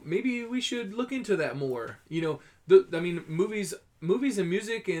 wow, maybe we should look into that more. Movies and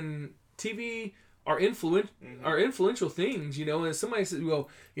music and TV are influential things. And somebody says, well,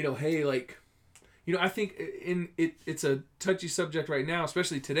 hey, like, I think it's a touchy subject right now,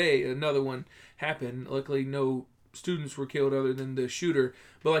 especially today. Another one happened. Luckily, no students were killed other than the shooter.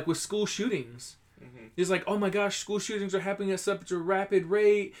 But like with school shootings, it's like, oh my gosh, school shootings are happening at such a rapid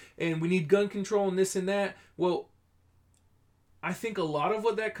rate, and we need gun control and this and that. Well, I think a lot of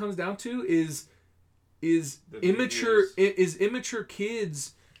what that comes down to is immature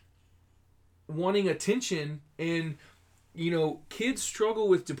kids wanting attention. And kids struggle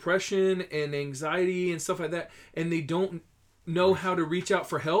with depression and anxiety and stuff like that, and they don't know how to reach out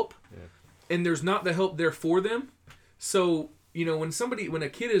for help, and there's not the help there for them. So when a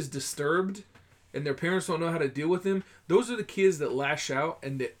kid is disturbed and their parents don't know how to deal with them, those are the kids that lash out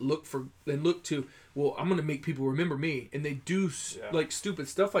and that look to, well, I'm gonna make people remember me, and they do like stupid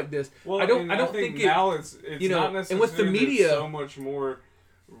stuff like this. Well, I don't think now it's not necessarily, and with the media, so much more.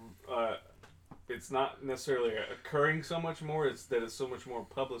 It's not necessarily occurring so much more. It's that it's so much more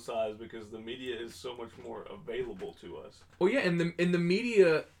publicized because the media is so much more available to us. Oh yeah, and the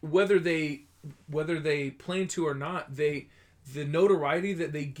media, whether they plan to or not, the notoriety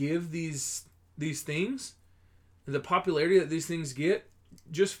that they give these things, the popularity that these things get,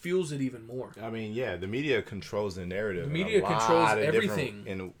 just fuels it even more. I mean, yeah, the media controls the narrative. The media controls everything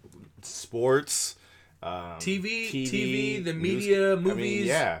in sports, TV, the media, movies. I mean,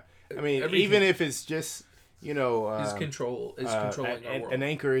 yeah. I mean, everything. Even if it's just is controlling our world. An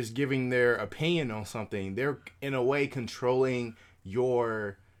anchor is giving their opinion on something. They're in a way controlling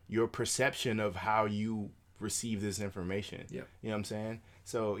your perception of how you receive this information. Yeah. You know what I'm saying?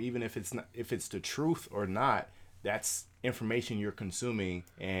 So even if it's the truth or not, that's information you're consuming,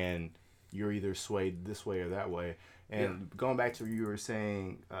 and you're either swayed this way or that way. And going back to what you were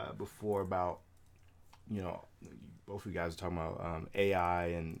saying before about, both of you guys are talking about AI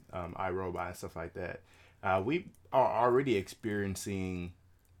and iRobot and stuff like that. We are already experiencing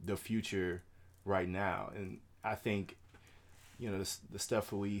the future right now, and I think the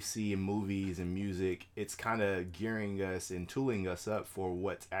stuff we see in movies and music, it's kind of gearing us and tooling us up for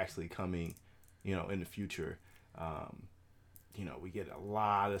what's actually coming, in the future. We get a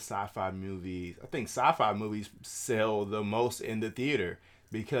lot of sci-fi movies. I think sci-fi movies sell the most in the theater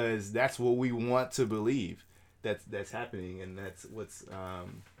because that's what we want to believe that's happening, and that's what's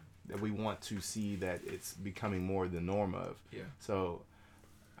that we want to see that it's becoming more the norm of. Yeah. So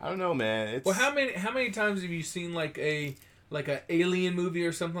I don't know, man. Well, how many times have you seen like a alien movie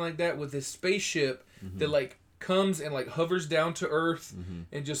or something like that with this spaceship that like comes and like hovers down to Earth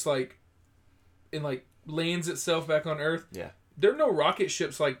and just like lands itself back on Earth? Yeah. There are no rocket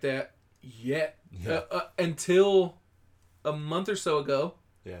ships like that yet until a month or so ago.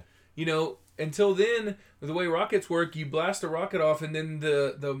 Yeah. Until then, the way rockets work, you blast a rocket off, and then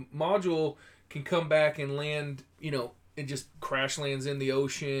the module can come back and land, it just crash lands in the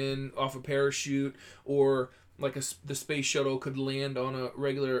ocean off a parachute, or like the space shuttle could land on a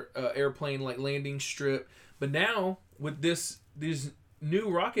regular airplane like landing strip. But now with these new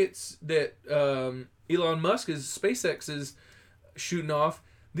rockets that Elon Musk SpaceX is shooting off,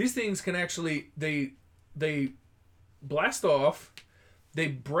 these things can actually they blast off. They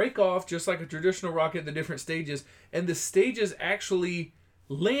break off just like a traditional rocket, the different stages, and the stages actually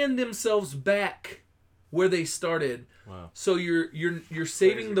land themselves back where they started. Wow. So you're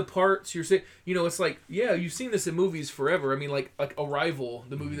saving the parts. It's like, you've seen this in movies forever. I mean, like Arrival,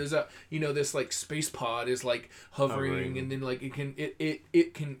 the movie. There's this like space pod is like hovering, and then like it can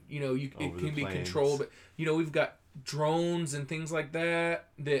it can be controlled. But we've got drones and things like that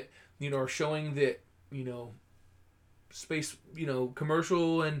are showing that space,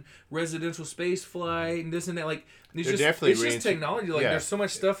 commercial and residential space flight and this and that. Like, it's just technology. Like, there's so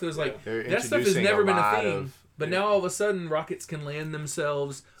much stuff that's like, that stuff has never been a thing. But now all of a sudden, rockets can land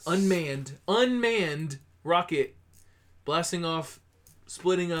themselves, unmanned rocket, blasting off,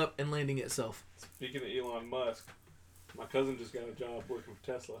 splitting up, and landing itself. Speaking of Elon Musk, my cousin just got a job working for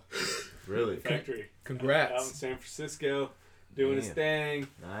Tesla. Really? Factory. Congrats. Out in San Francisco, doing his thing.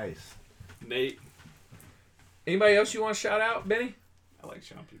 Nice. Nate. Anybody else you want to shout out, Benny? I like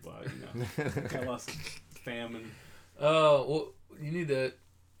shouting people out, I lost fam and... well, you need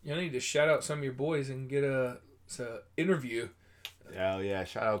to shout out some of your boys and get a interview. Hell yeah!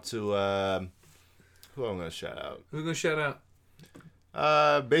 Shout out to who I'm gonna shout out. Who's gonna shout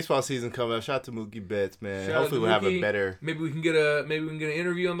out? Baseball season coming up. Shout out to Mookie Betts, man. Hopefully we'll have a better. Maybe we can get an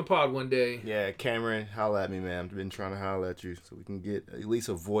interview on the pod one day. Yeah, Cameron, holla at me, man. I've been trying to holla at you so we can get at least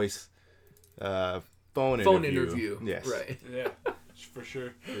a voice. Phone interview. Yes. Right. Yeah, for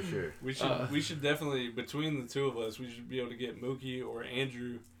sure. For sure. We should definitely, between the two of us, we should be able to get Mookie or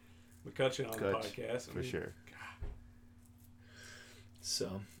Andrew McCutcheon on the podcast. For sure.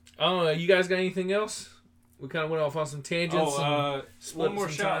 So, I don't know. You guys got anything else? We kind of went off on some tangents. One more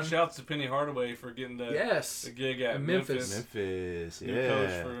shouts to Penny Hardaway for getting the gig at Memphis. Memphis, New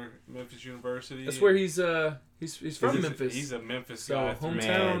coach for Memphis University. That's where he's from Memphis. He's a Memphis guy. Hometown.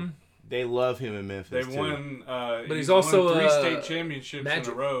 Man, they love him in Memphis. They won, but he's also won 3 state championships Magic.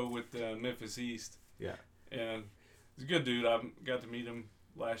 in a row with Memphis East. Yeah, and he's a good dude. I got to meet him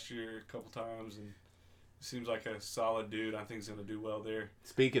last year a couple times, and seems like a solid dude. I think he's gonna do well there.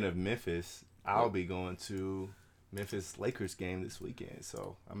 Speaking of Memphis, I'll be going to Memphis Lakers game this weekend,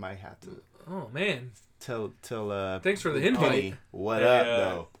 so I might have to. Oh man! Tell. Thanks for the invite. Penny, what up,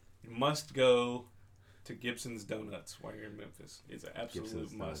 though? You must go to Gibson's Donuts while you're in Memphis. It's an absolute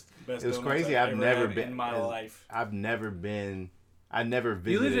Gibson's must. Best it was donuts crazy. I've I've never had been in my life. I've never been. I never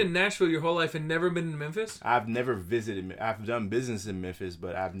visited. You lived in Nashville your whole life and never been to Memphis? I've never visited. I've done business in Memphis,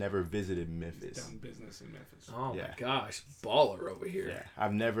 but I've never visited Memphis. Done business in Memphis. Oh Yeah. my gosh, baller over here. Yeah,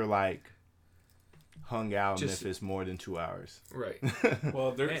 I've never hung out in Memphis more than 2 hours. Right.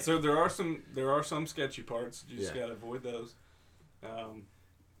 Well, there are some sketchy parts. You just gotta avoid those.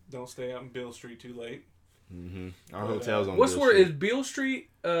 Don't stay out in Beale Street too late. Mm-hmm. Our hotel's on. What's Beale worse? Street. Is Beale Street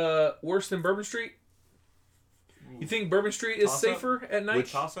worse than Bourbon Street? You think Bourbon Street is safer at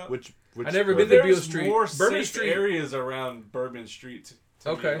night? Which I've never been to Beale There's Street. more Bourbon safe Street areas around Bourbon Street. To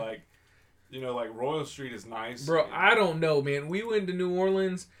Okay. me. Like Royal Street is nice. Bro, I don't know, man. We went to New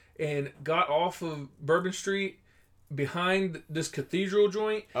Orleans and got off of Bourbon Street behind this cathedral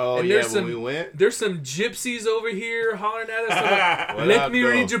joint. Oh, and yeah, when we went? There's some gypsies over here hollering at us. Like, What let up, me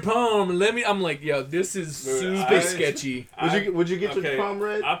bro? read your palm. I'm like, yo, this is super sketchy. Would you get your palm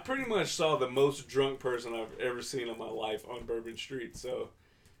read? I pretty much saw the most drunk person I've ever seen in my life on Bourbon Street, so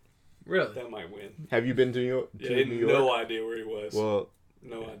Really? that might win. Have you been to New York? No idea where he was. Well,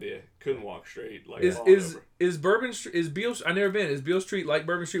 no idea. Couldn't walk straight. Is Bourbon Street Beale? I never been. Is Beale Street like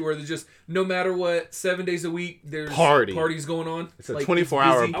Bourbon Street, where there's just no matter what, 7 days a week there's parties going on? It's a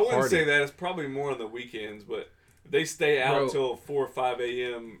 24-hour busy? I wouldn't party. say that. It's probably more on the weekends, but they stay out till 4 or 5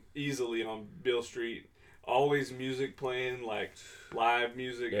 a.m. easily on Beale Street. Always music playing, like live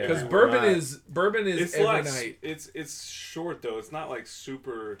music. Because Yeah. bourbon is It's every like night. it's short though. It's not like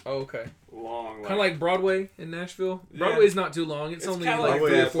super Oh, okay. long. Kind of like Broadway in Nashville. Yeah. Broadway's not too long. It's only kinda like like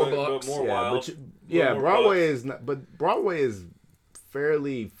 3 or that, 4 but blocks. more wild. Yeah, more Broadway bucks. is not, but Broadway is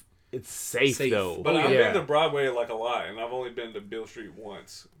fairly. It's safe. though. But I've yeah. been to Broadway like a lot, and I've only been to Beale Street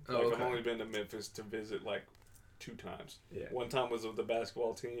once. Oh, Like okay. I've only been to Memphis to visit like 2 times. Yeah. One time was with the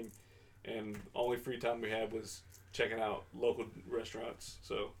basketball team, and only free time we had was checking out local restaurants.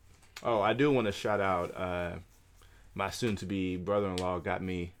 So. Oh, I do want to shout out my soon-to-be brother-in-law got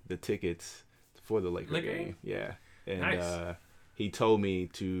me the tickets for the Laker game. Yeah, and Nice. He told me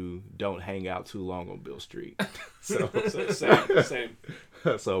to don't hang out too long on Beale Street. So Same.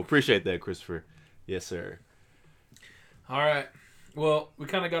 so appreciate that, Christopher. Yes, sir. All right. Well, we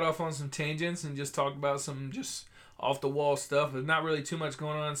kind of got off on some tangents and just talked about some just off-the-wall stuff. There's not really too much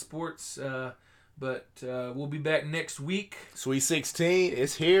going on in sports, but we'll be back next week. Sweet 16,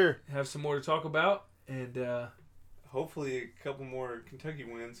 it's here. Have some more to talk about, and Hopefully a couple more Kentucky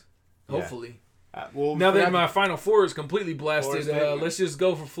wins. hopefully. Well, Now that my Final Four is completely blasted, Florida State let's just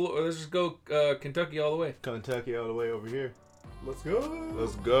go for let's just go Kentucky all the way. Kentucky all the way over here. Let's go.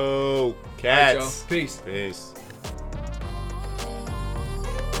 Let's go, All right, y'all. Cats. Peace. Peace.